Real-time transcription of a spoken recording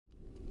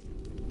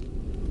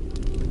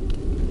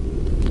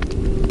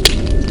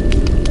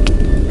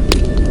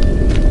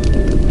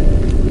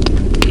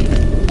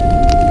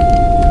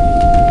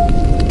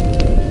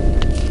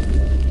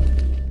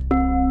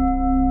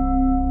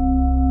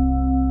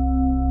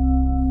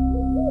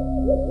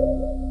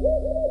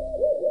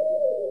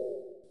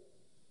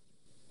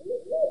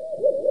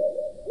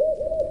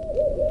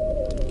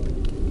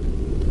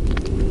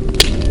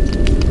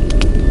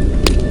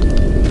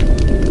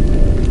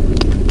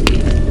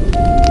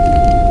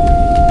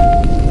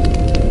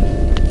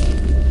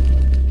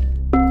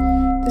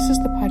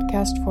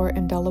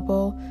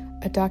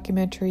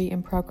documentary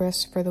in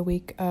progress for the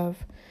week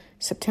of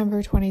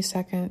September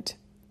 22nd,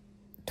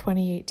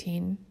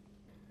 2018.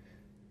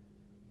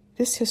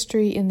 This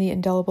history in the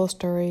Indelible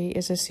Story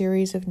is a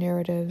series of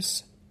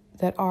narratives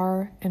that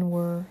are and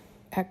were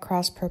at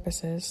cross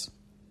purposes.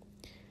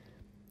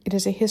 It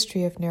is a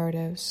history of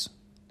narratives,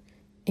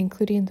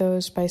 including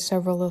those by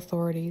several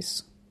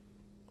authorities.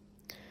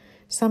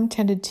 Some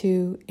tended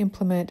to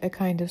implement a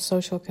kind of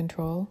social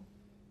control.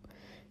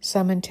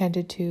 Some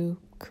intended to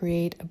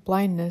create a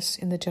blindness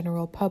in the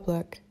general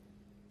public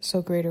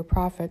so greater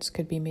profits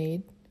could be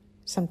made,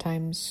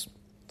 sometimes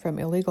from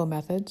illegal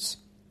methods,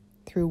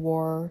 through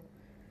war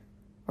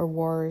or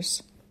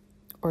wars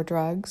or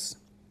drugs.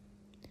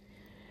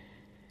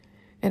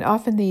 And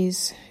often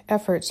these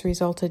efforts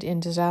resulted in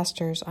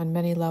disasters on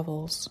many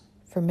levels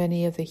for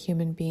many of the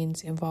human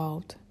beings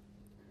involved,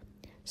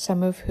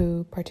 some of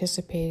who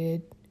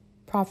participated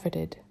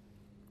profited,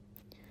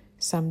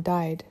 some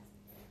died,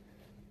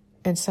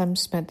 and some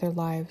spent their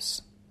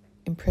lives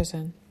in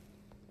prison.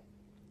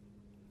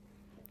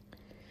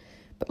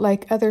 But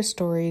like other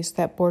stories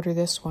that border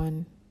this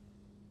one,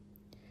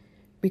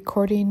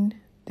 recording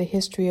the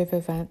history of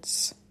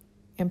events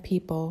and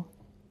people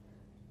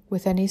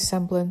with any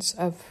semblance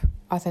of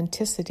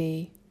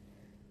authenticity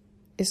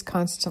is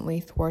constantly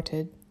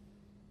thwarted.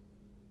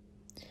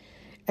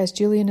 As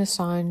Julian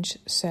Assange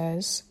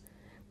says,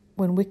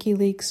 when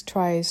WikiLeaks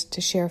tries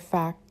to share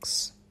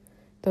facts,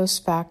 those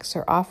facts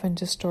are often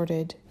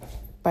distorted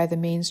by the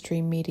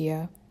mainstream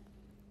media,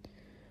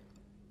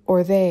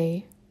 or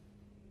they,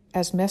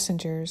 as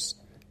messengers,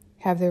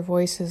 have their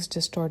voices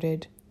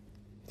distorted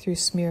through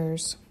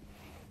smears.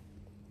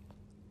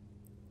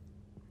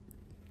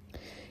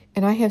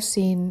 And I have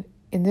seen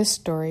in this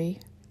story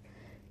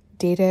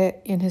data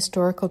in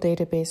historical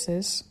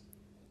databases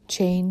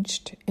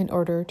changed in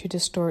order to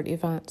distort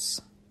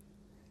events.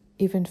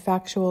 Even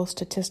factual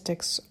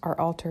statistics are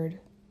altered,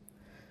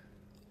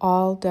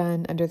 all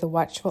done under the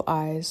watchful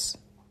eyes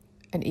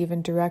and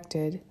even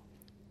directed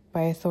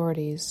by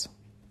authorities.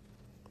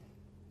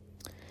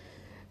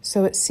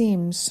 So it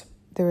seems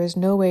there is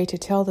no way to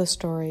tell the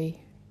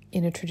story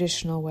in a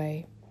traditional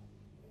way,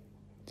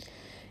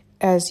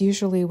 as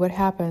usually what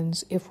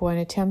happens if one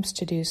attempts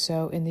to do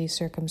so in these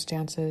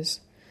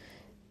circumstances.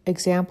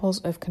 Examples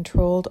of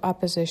controlled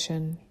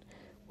opposition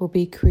will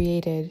be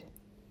created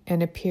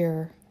and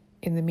appear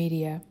in the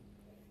media.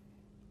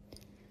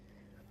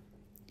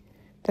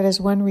 That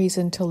is one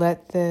reason to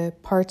let the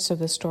parts of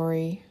the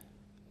story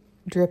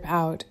drip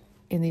out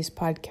in these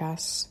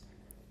podcasts,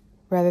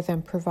 rather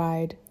than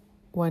provide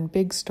one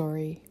big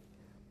story,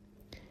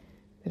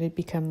 that it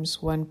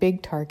becomes one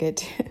big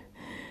target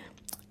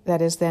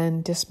that is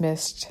then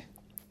dismissed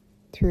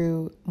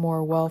through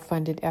more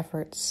well-funded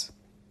efforts,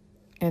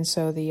 and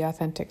so the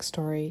authentic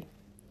story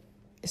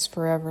is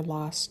forever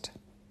lost.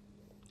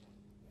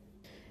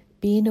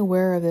 Being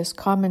aware of this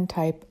common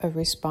type of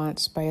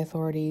response by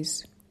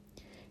authorities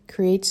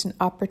creates an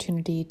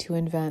opportunity to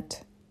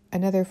invent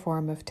another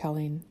form of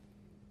telling.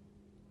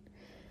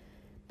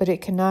 But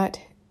it cannot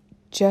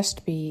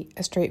just be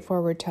a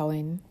straightforward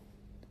telling,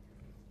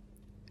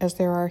 as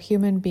there are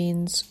human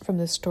beings from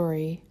the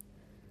story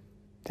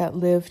that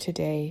live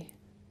today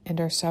and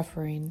are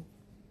suffering.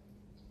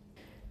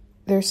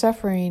 Their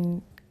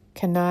suffering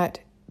cannot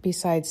be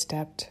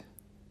sidestepped,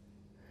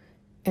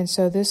 and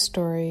so this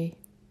story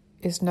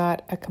is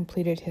not a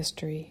completed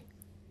history.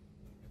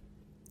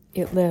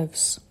 It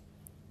lives.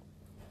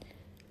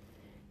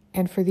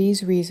 And for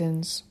these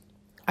reasons,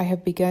 I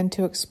have begun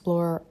to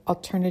explore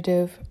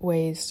alternative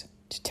ways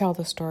to tell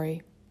the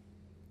story.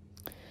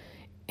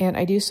 And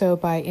I do so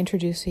by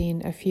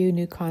introducing a few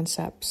new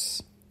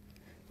concepts,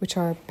 which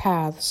are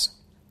paths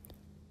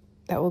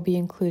that will be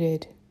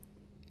included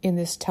in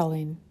this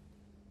telling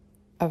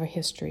of a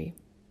history.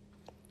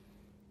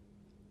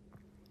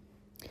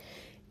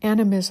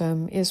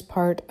 Animism is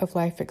part of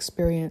life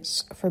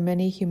experience for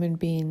many human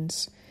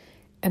beings,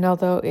 and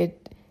although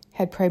it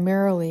has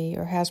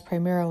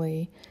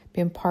primarily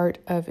been part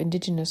of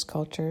indigenous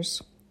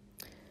cultures,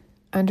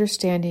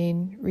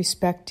 understanding,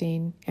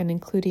 respecting, and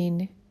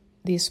including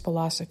these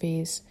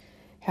philosophies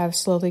have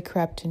slowly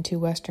crept into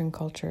Western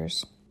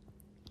cultures.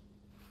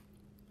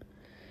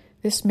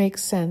 This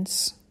makes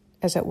sense,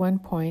 as at one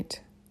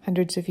point,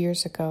 hundreds of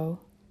years ago,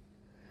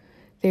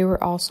 they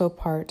were also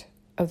part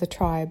of the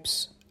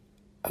tribes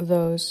of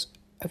those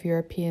of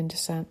European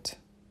descent.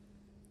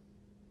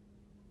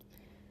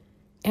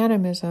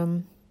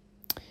 Animism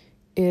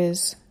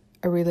is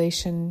a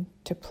relation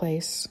to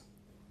place.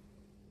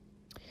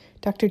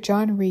 Dr.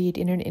 John Reed,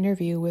 in an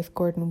interview with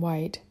Gordon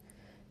White,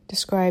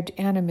 described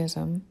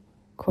animism,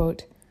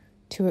 quote,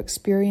 to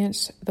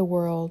experience the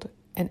world,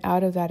 and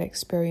out of that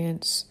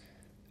experience,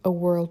 a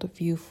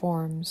worldview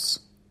forms,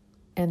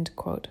 end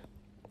quote.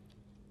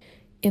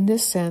 In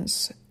this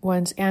sense,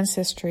 one's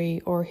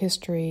ancestry or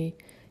history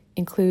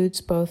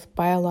includes both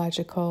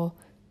biological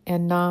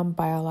and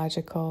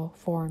non-biological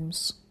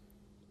forms.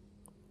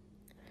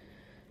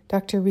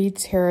 Dr.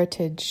 Reed's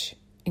heritage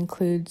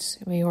includes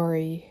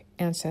Maori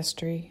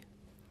ancestry.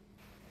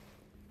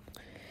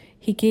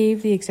 He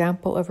gave the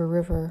example of a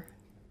river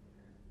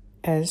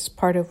as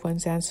part of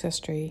one's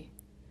ancestry.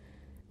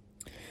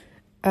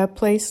 A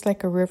place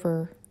like a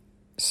river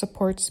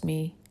supports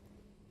me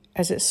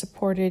as it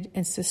supported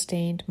and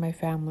sustained my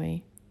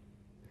family.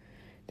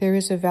 There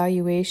is a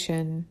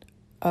valuation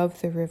of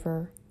the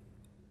river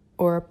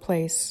or a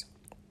place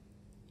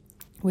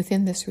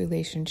within this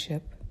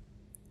relationship.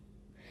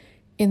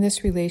 In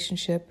this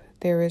relationship,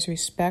 there is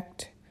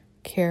respect,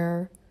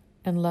 care,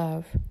 and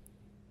love.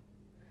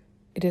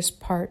 It is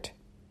part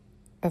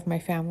of my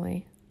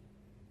family.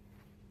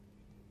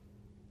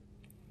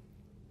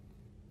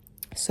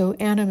 So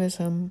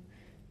animism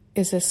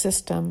is a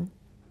system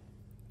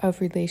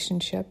of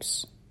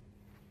relationships.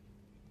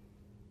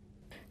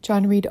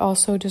 John Reed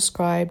also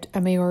described a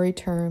Maori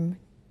term,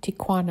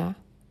 tikwana,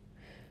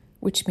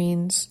 which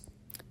means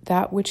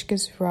that which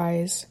gives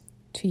rise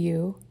to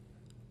you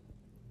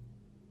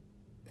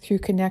through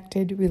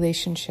connected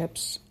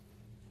relationships.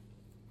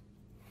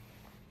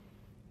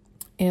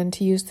 And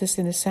to use this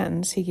in a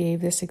sentence, he gave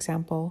this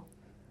example: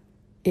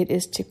 it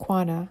is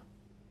tikwana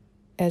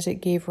as it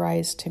gave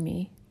rise to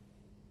me.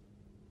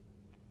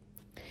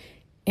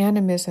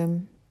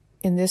 Animism,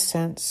 in this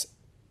sense,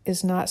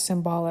 is not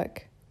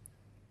symbolic.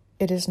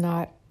 It is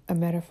not a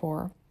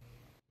metaphor.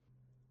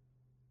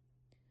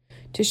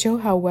 To show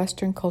how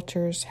Western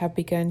cultures have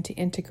begun to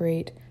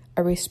integrate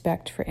a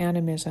respect for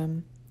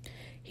animism,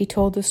 he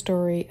told the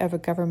story of a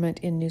government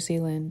in New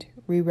Zealand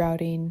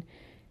rerouting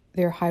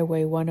their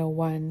Highway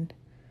 101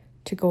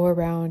 to go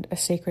around a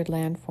sacred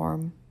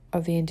landform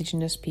of the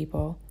indigenous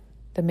people,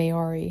 the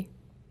Maori.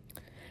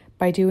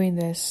 By doing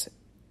this,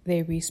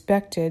 they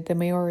respected the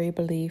Maori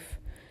belief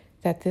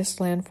that this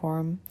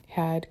landform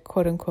had,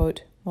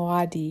 quote-unquote,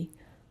 moadi,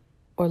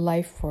 or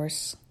life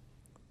force.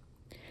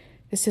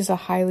 This is a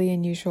highly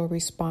unusual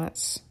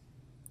response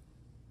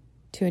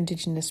to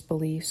indigenous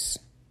beliefs.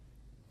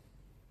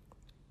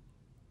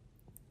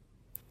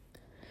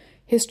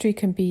 History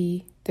can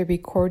be the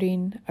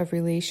recording of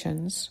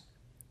relations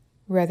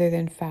rather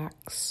than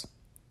facts,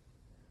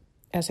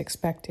 as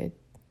expected.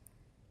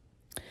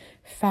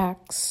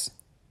 Facts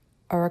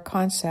are a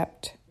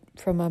concept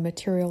from a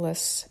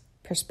materialist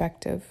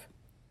perspective.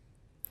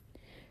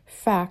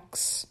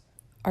 Facts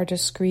are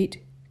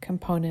discrete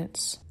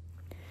components.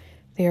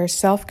 They are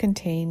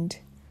self-contained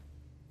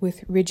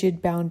with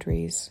rigid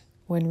boundaries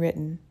when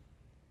written.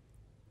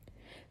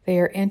 They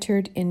are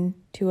entered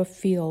into a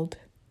field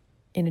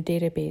in a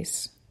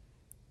database.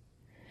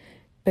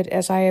 But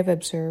as I have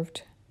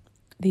observed,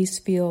 these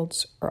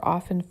fields are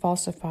often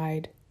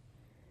falsified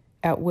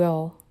at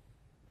will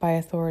by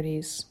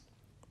authorities.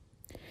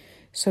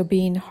 So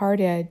being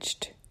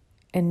hard-edged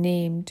and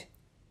named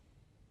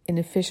in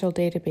official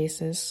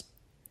databases,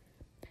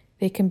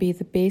 they can be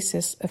the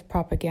basis of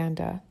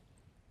propaganda.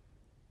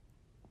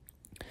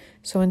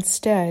 So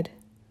instead,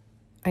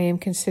 I am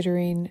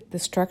considering the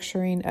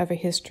structuring of a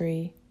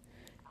history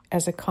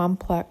as a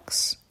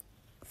complex,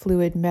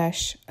 fluid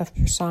mesh of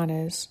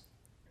personas,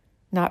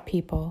 not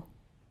people,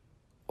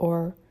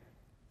 or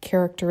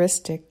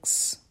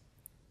characteristics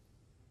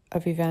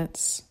of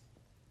events,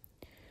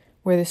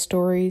 where the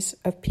stories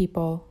of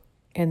people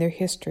and their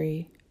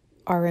history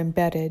are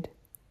embedded,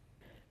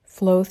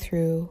 flow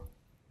through,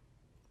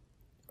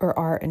 or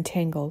are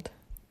entangled.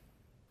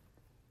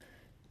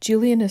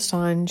 Julian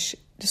Assange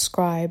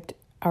described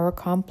our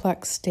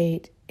complex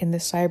state in the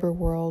cyber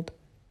world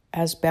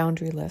as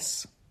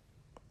boundaryless.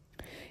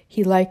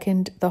 He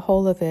likened the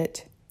whole of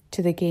it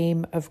to the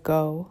game of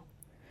Go,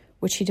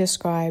 which he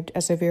described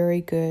as a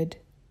very good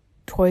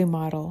toy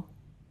model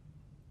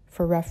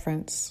for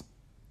reference.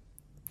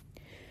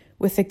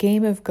 With the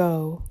game of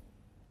Go,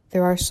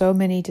 there are so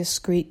many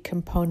discrete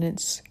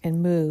components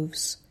and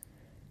moves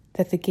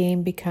that the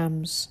game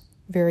becomes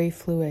very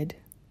fluid.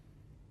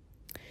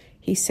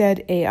 He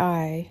said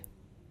AI,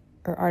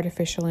 or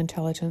artificial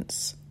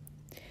intelligence,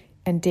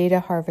 and data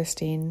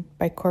harvesting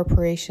by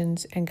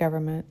corporations and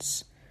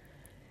governments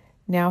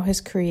now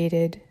has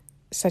created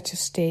such a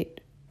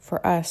state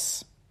for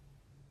us,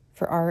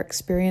 for our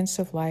experience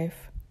of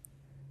life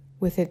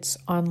with its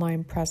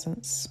online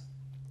presence.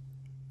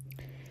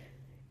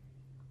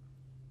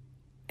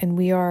 And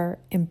we are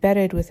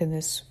embedded within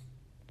this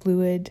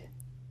fluid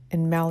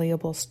and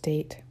malleable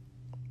state.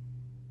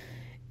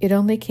 It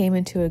only came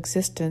into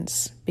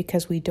existence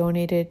because we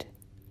donated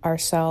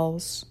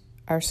ourselves,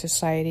 our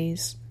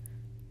societies,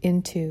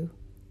 into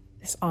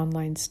this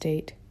online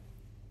state.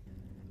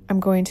 I'm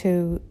going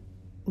to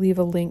leave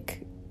a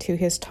link to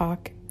his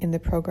talk in the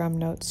program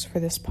notes for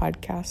this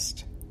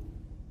podcast.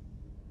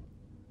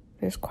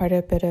 There's quite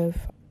a bit of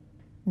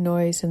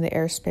noise in the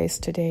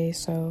airspace today,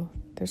 so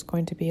there's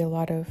going to be a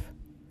lot of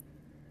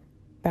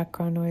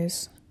background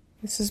noise.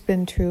 This has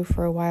been true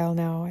for a while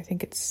now. I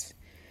think it's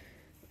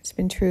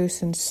been true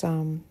since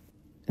in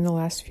the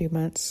last few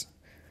months.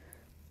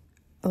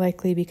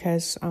 Likely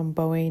because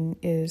Boeing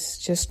is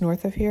just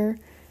north of here,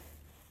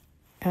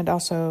 and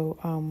also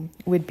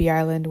Whidbey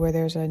Island, where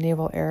there's a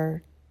naval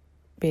air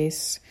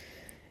base.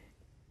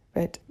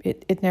 But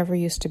it never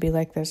used to be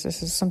like this.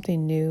 This is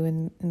something new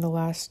in the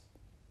last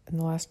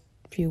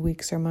few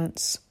weeks or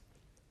months.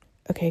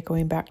 Okay,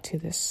 going back to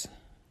this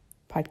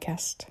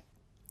podcast.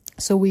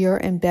 So we are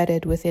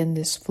embedded within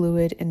this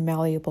fluid and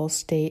malleable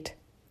state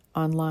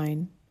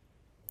online,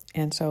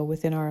 and so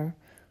within our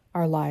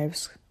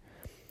lives.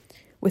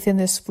 Within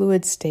this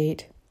fluid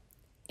state,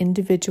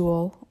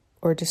 individual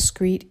or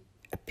discrete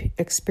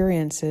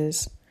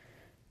experiences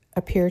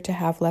appear to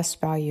have less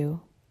value.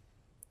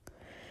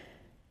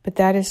 But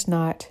that is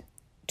not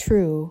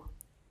true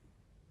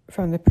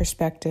from the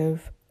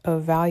perspective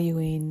of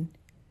valuing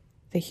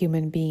the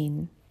human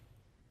being.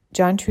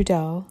 John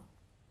Trudell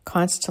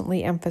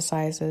constantly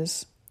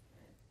emphasizes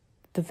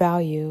the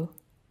value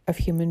of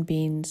human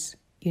beings'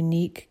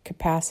 unique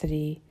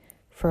capacity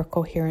for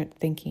coherent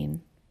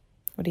thinking,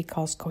 what he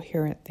calls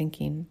coherent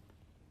thinking,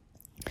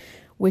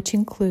 which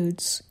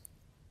includes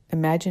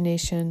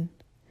imagination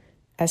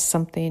as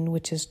something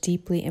which is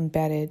deeply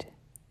embedded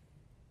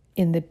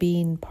in the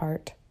being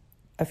part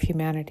of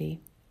humanity.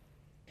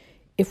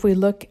 If we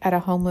look at a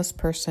homeless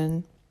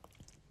person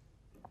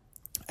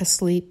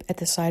asleep at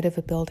the side of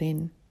a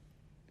building,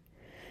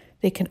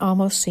 they can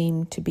almost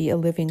seem to be a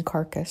living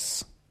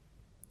carcass,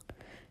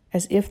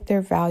 as if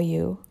their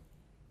value,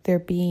 their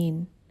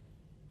being,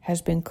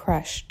 has been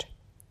crushed,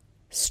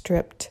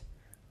 stripped,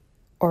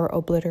 or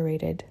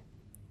obliterated.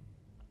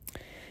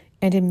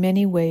 And in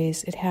many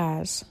ways it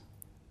has.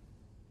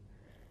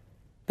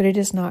 But it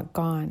is not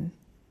gone.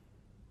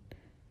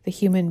 The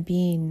human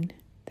being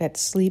that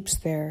sleeps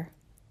there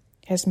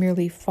has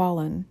merely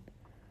fallen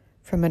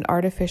from an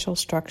artificial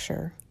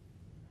structure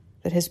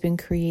that has been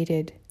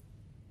created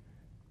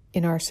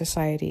in our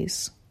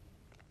societies.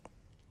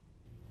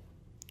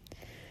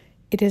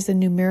 It is the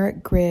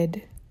numeric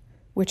grid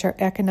which our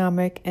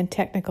economic and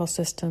technical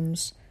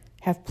systems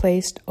have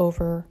placed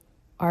over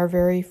our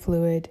very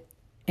fluid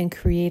and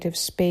creative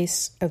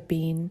space of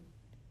being,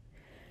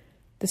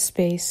 the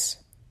space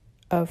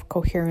of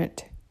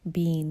coherent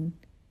being.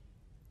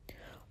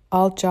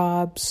 All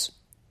jobs,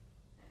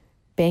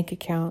 bank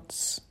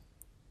accounts,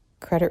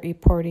 credit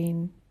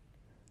reporting,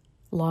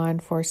 law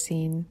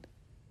enforcing,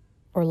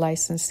 or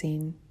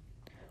licensing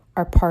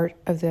are part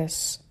of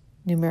this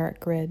numeric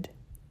grid.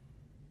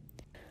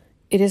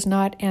 It is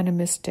not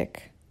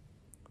animistic.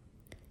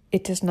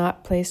 It does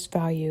not place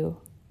value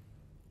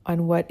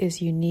on what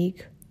is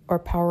unique or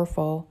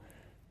powerful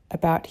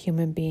about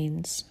human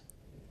beings.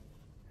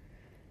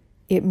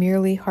 It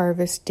merely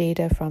harvests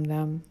data from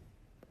them,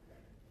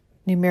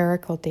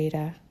 numerical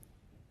data,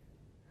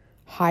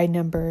 high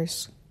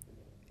numbers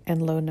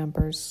and low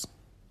numbers.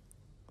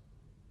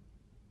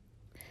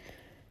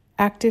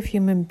 Active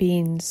human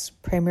beings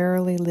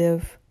primarily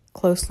live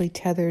closely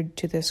tethered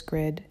to this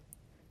grid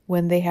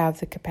when they have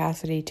the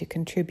capacity to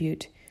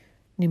contribute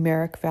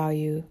numeric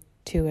value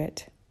to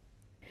it.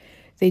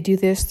 They do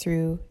this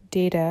through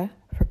data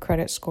for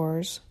credit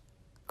scores,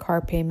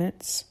 car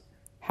payments,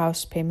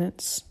 house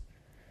payments,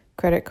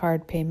 credit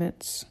card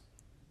payments,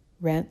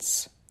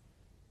 rents,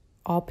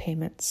 all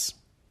payments.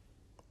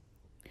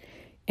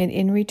 And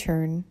in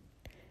return,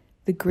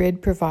 the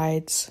grid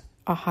provides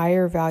a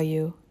higher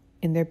value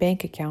in their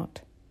bank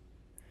account,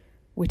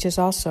 which is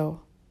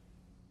also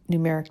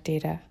numeric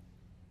data.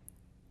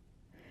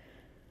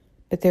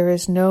 But there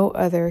is no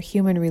other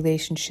human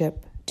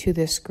relationship to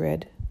this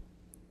grid.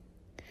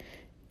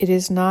 It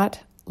is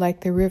not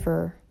like the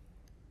river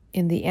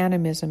in the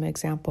animism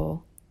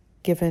example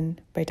given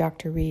by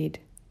Dr. Reed.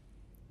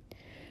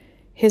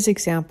 His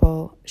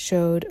example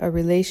showed a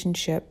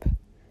relationship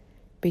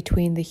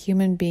between the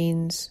human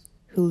beings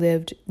who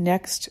lived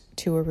next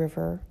to a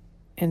river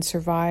and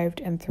survived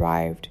and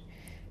thrived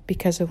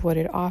because of what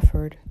it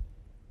offered.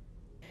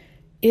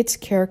 Its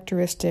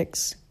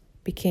characteristics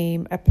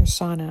became a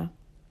persona.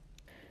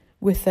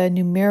 With a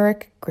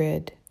numeric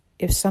grid,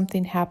 if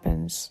something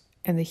happens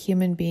and the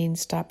human being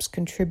stops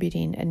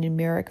contributing a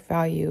numeric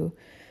value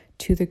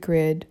to the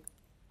grid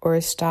or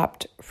is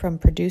stopped from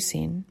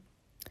producing,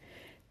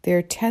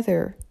 their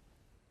tether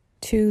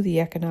to the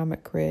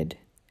economic grid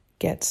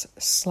gets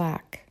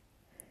slack,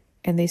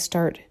 and they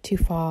start to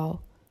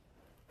fall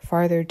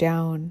farther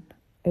down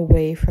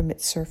away from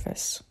its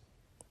surface.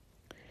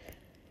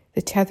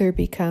 The tether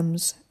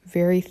becomes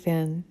very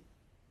thin.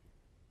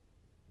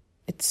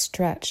 It's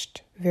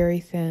stretched very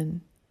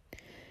thin,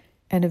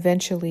 and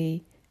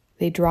eventually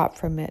they drop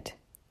from it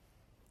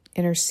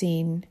and are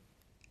seen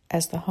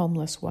as the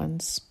homeless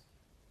ones.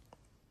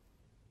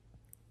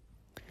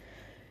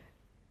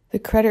 The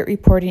credit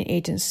reporting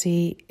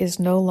agency is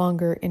no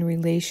longer in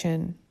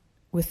relation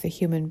with the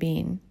human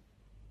being.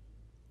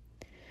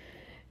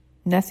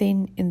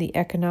 Nothing in the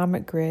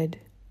economic grid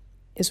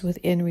is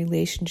within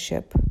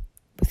relationship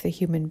with the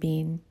human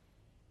being.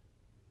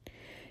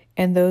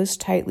 And those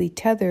tightly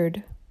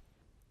tethered,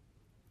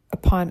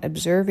 upon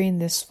observing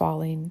this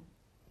falling,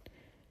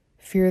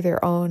 fear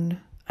their own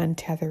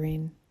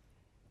untethering,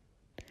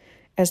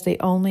 as they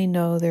only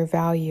know their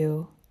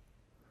value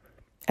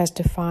as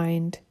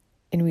defined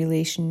in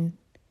relation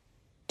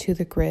to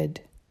the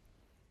grid.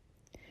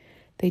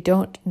 They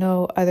don't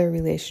know other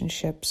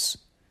relationships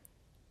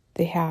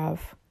they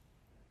have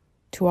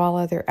to all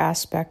other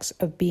aspects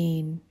of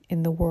being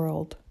in the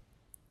world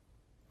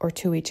or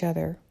to each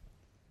other.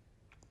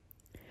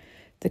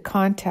 The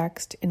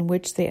context in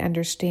which they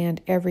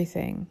understand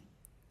everything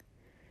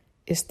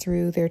is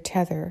through their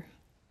tether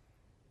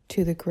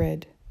to the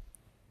grid.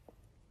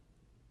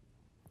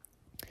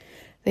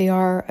 They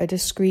are a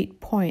discrete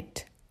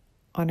point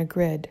on a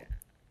grid,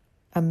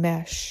 a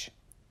mesh,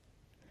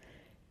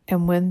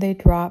 and when they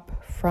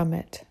drop from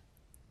it,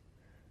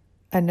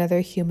 another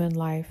human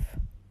life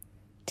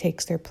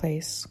takes their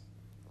place.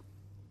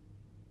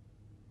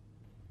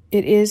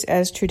 It is,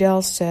 as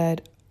Trudel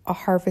said, a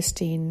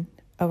harvesting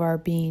of our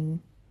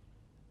being.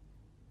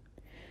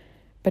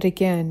 But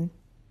again,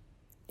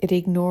 it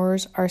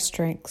ignores our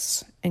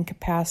strengths and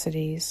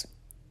capacities,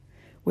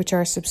 which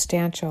are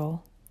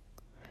substantial,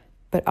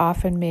 but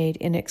often made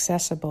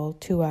inaccessible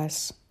to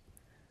us,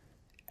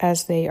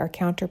 as they are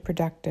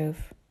counterproductive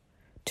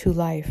to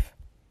life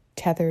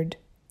tethered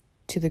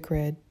to the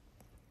grid.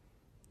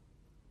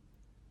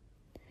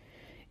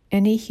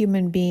 Any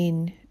human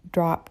being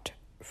dropped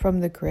from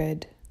the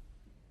grid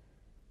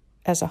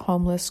as a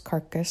homeless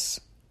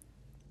carcass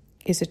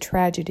is a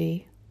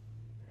tragedy,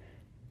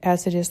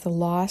 as it is the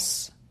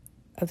loss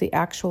of the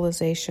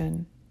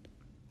actualization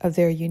of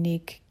their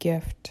unique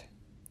gift,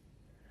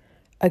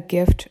 a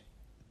gift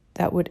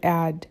that would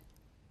add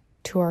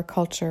to our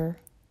culture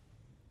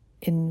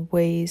in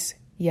ways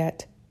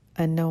yet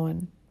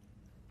unknown.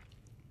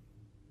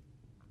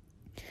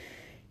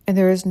 And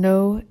there is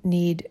no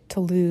need to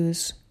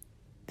lose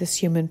this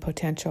human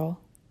potential.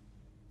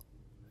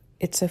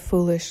 It's a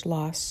foolish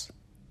loss.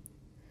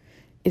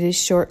 It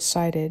is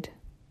short-sighted.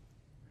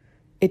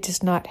 It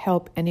does not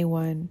help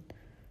anyone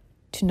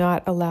to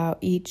not allow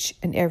each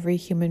and every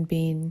human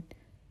being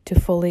to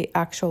fully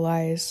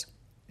actualize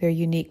their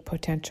unique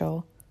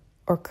potential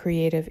or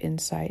creative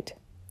insight.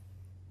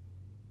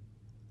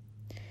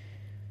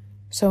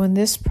 So in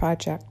this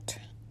project,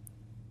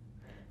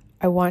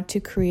 I want to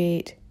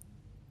create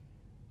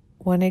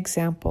one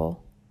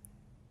example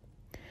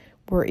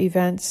where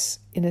events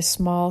in a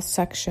small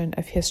section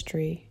of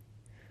history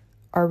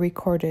are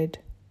recorded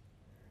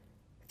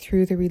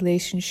through the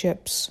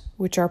relationships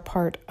which are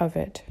part of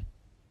it.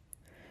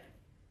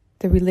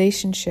 The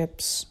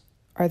relationships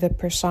are the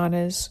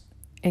personas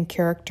and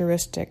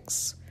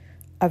characteristics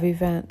of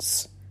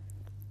events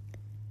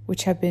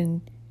which have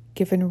been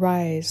given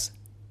rise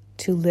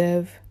to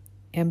live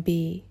and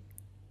be.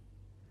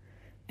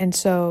 And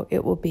so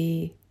it will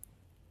be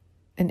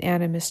an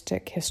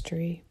animistic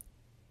history.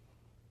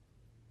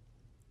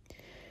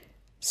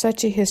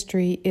 Such a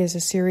history is a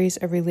series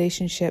of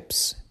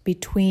relationships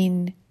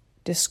between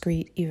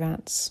discrete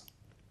events,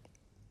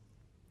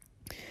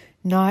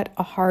 not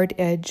a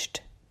hard-edged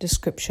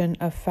description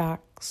of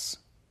facts.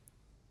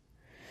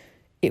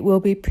 It will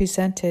be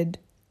presented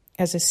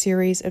as a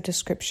series of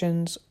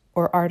descriptions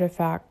or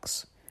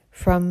artifacts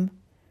from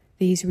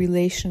these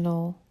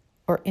relational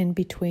or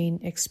in-between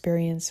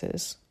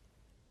experiences,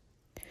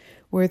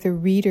 where the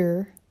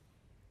reader,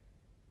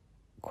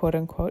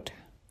 quote-unquote,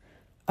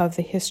 of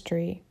the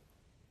history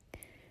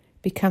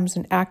becomes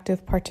an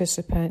active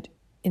participant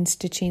in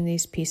stitching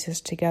these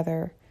pieces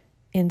together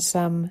in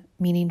some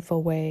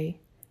meaningful way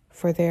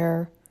for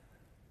their,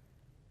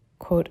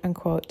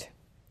 quote-unquote,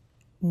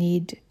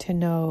 need to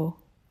know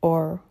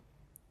or,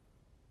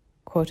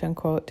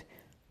 quote-unquote,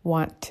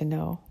 want to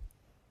know.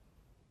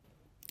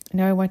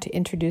 Now I want to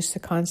introduce the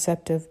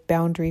concept of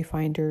boundary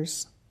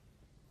finders.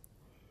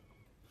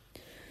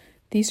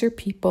 These are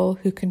people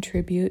who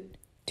contribute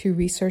to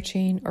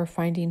researching or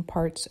finding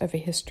parts of a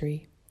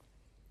history.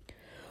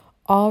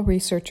 All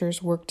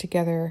researchers work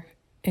together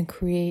and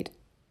create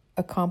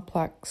a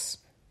complex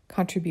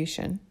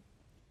contribution.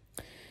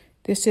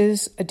 This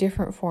is a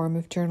different form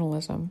of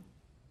journalism,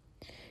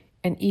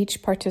 and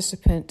each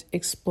participant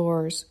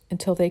explores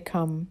until they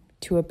come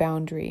to a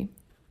boundary,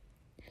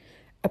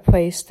 a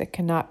place that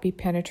cannot be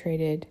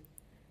penetrated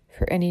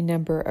for any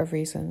number of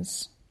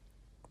reasons.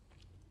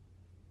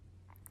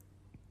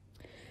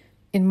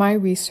 In my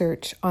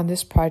research on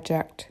this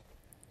project,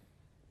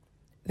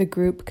 the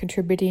group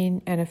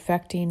contributing and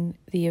affecting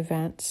the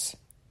events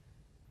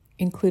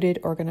included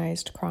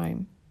organized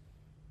crime.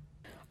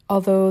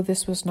 Although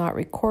this was not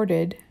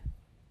recorded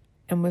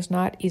and was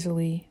not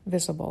easily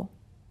visible,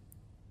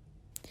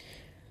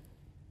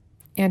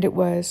 and it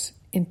was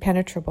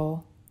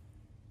impenetrable,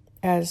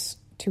 as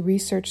to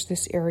research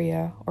this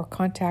area or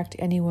contact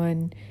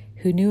anyone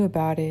who knew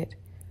about it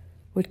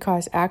would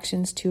cause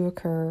actions to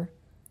occur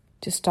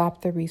to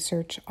stop the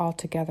research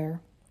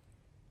altogether,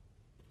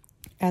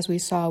 as we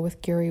saw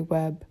with Gary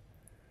Webb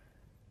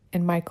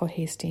and Michael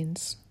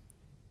Hastings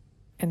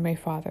and my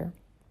father.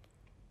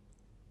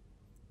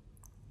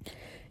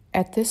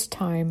 At this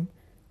time,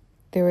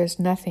 there is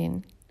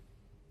nothing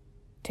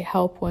to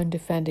help one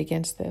defend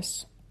against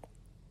this.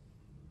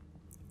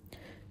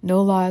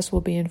 No laws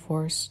will be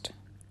enforced,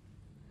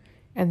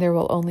 and there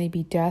will only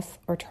be death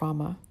or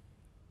trauma,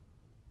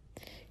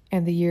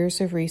 and the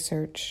years of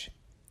research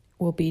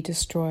will be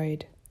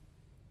destroyed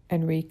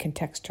and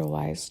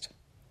recontextualized.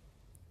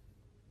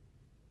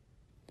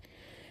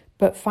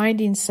 But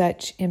finding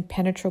such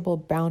impenetrable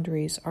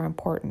boundaries are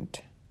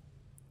important.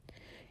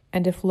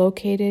 And if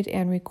located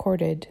and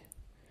recorded,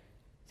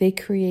 they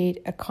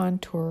create a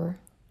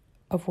contour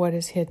of what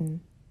is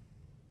hidden,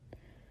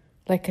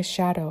 like a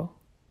shadow.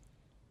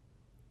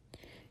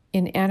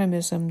 In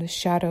animism, the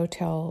shadow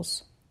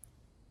tells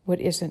what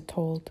isn't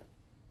told.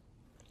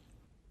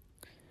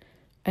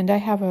 And I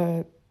have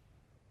a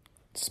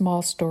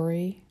small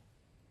story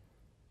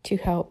to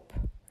help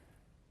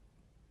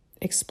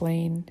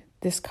explain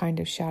this kind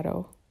of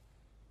shadow.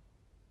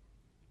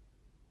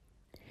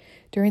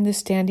 During the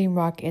Standing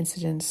Rock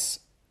incidents,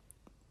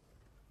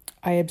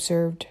 I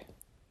observed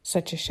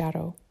such a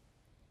shadow.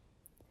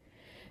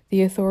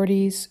 The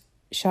authorities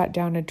shot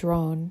down a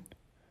drone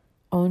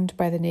owned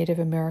by the Native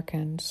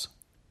Americans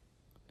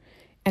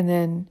and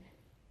then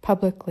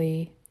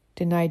publicly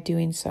denied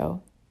doing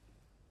so.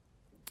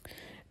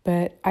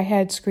 But I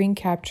had screen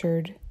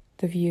captured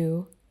the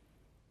view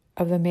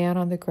of the man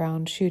on the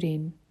ground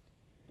shooting,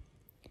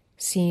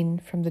 seen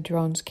from the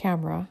drone's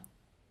camera,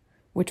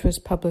 which was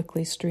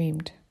publicly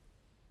streamed.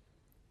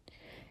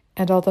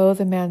 And although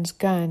the man's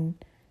gun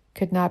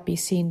could not be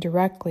seen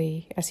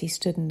directly as he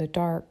stood in the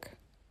dark,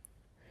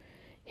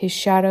 his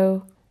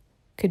shadow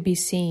could be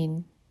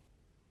seen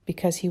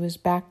because he was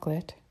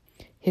backlit.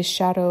 His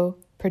shadow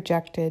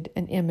projected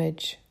an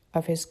image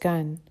of his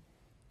gun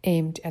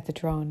aimed at the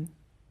drone.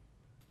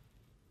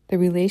 The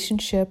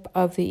relationship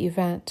of the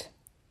event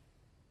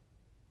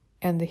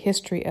and the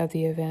history of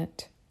the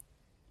event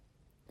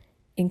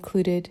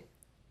included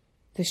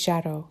the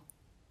shadow.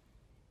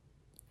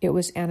 It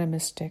was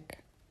animistic.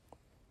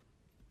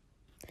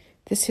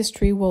 This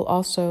history will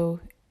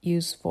also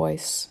use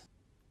voice.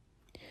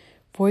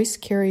 Voice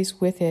carries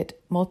with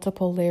it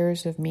multiple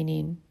layers of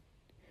meaning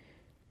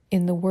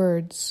in the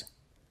words,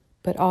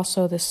 but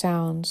also the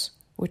sounds,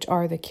 which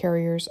are the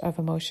carriers of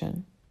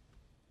emotion.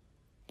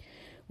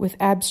 With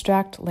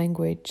abstract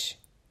language,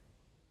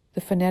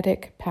 the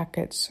phonetic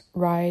packets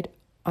ride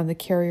on the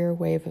carrier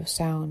wave of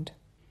sound,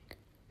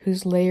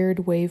 whose layered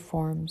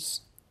waveforms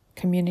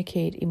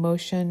communicate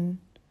emotion,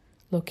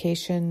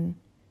 location,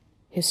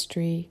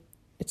 history,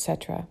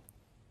 etc.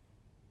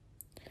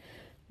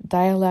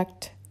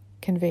 Dialect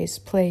conveys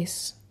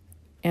place,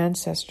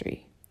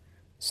 ancestry,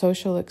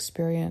 social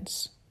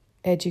experience,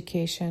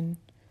 education,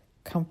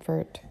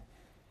 comfort,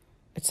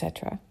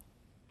 etc.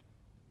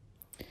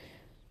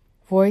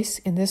 Voice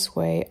in this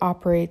way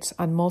operates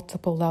on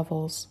multiple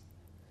levels,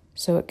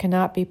 so it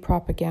cannot be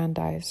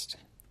propagandized.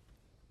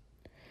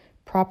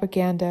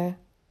 Propaganda,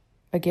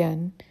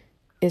 again,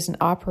 is an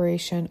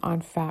operation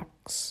on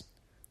facts,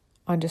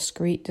 on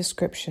discrete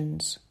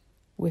descriptions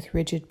with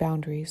rigid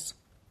boundaries.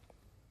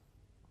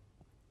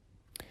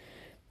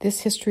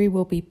 This history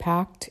will be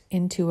packed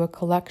into a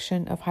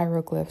collection of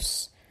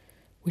hieroglyphs,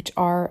 which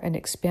are an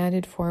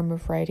expanded form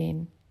of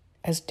writing,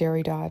 as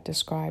Derrida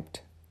described,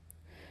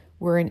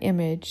 where an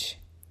image,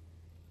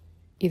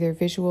 either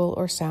visual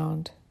or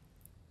sound,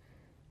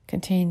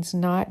 contains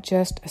not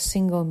just a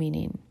single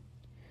meaning,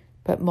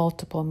 but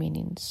multiple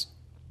meanings,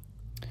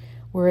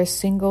 where a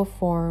single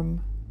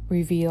form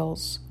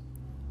reveals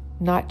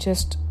not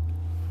just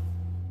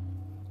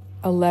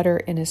a letter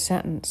in a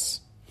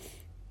sentence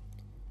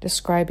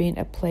describing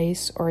a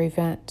place or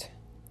event,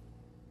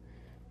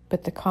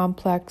 but the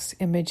complex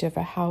image of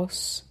a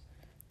house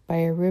by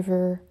a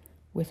river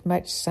with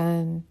much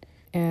sun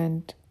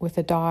and with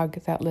a dog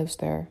that lives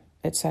there,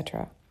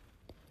 etc.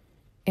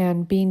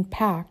 And being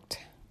packed,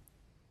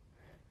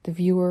 the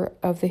viewer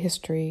of the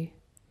history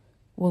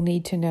will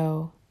need to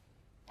know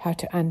how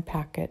to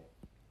unpack it.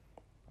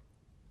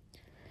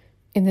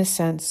 In this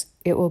sense,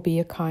 it will be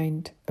a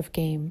kind of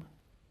game.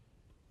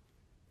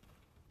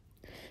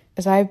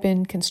 As I've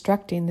been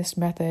constructing this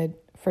method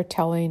for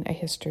telling a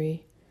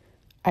history,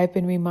 I've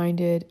been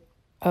reminded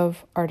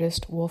of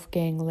artist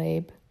Wolfgang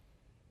Laib,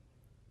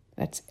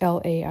 that's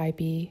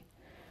L-A-I-B,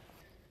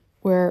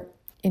 where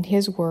in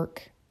his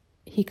work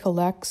he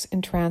collects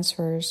and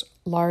transfers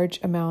large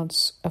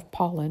amounts of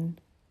pollen,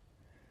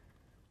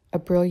 a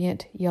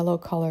brilliant yellow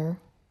color,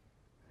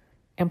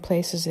 and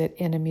places it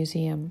in a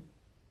museum.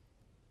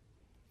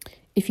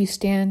 If you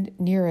stand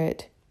near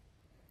it,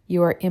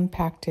 you are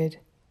impacted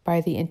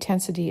by the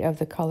intensity of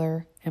the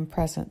color and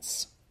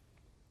presence.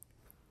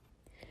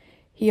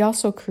 He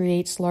also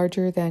creates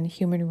larger than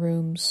human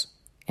rooms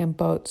and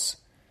boats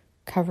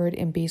covered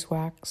in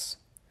beeswax,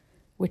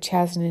 which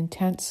has an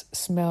intense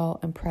smell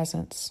and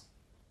presence,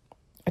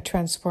 a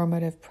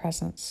transformative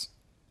presence.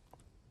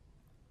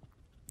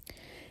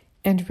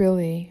 And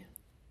really,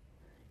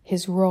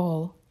 his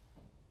role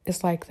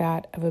is like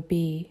that of a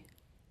bee.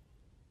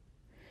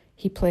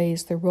 He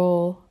plays the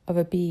role of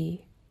a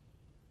bee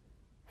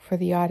for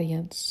the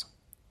audience.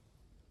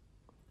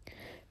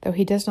 Though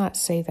he does not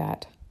say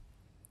that,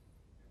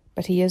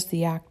 but he is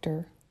the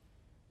actor,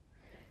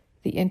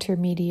 the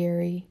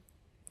intermediary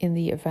in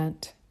the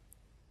event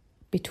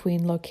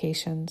between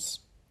locations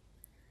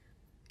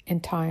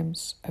and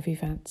times of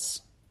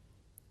events.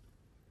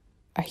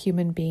 A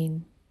human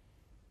being.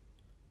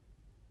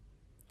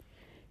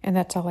 And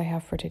that's all I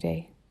have for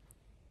today.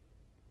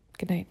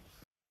 Good night.